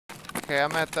Okay,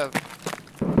 I'm at the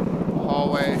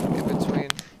hallway in between.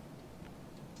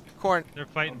 Corn. They're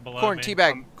fighting below Corn, me.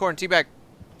 teabag. Corn, teabag.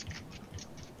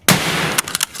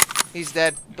 He's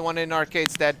dead. The one in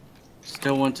arcade's dead.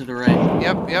 Still one to the right.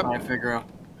 Yep, yep. I figure out.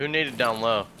 Who needed down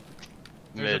low?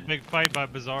 There's Mid. a big fight by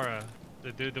Bizarra.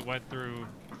 The dude that went through.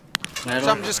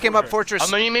 Something just came up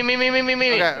Fortress. Me.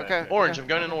 Okay. Orange, Yeah. I'm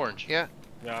going in orange. Yeah.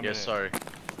 Yeah, I'm Yes, sorry.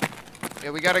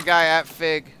 Yeah, we got a guy at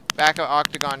Fig. Back of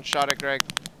Octagon. Shot at Greg.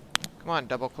 Come on,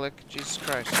 double click. Jesus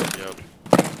Christ. Yep.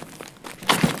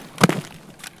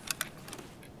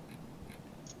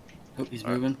 Oh, he's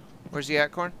moving. Where's he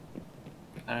at, Corn?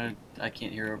 I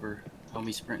can't hear over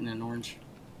homie sprinting in orange.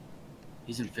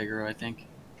 He's in Figaro, I think.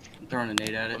 I'm throwing a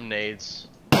nade at it. I'm nades.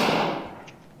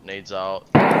 Nades out.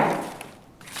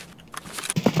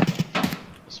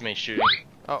 It's me shooting.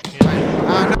 Oh,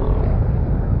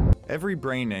 no. Every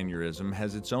brain aneurysm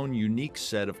has its own unique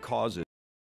set of causes.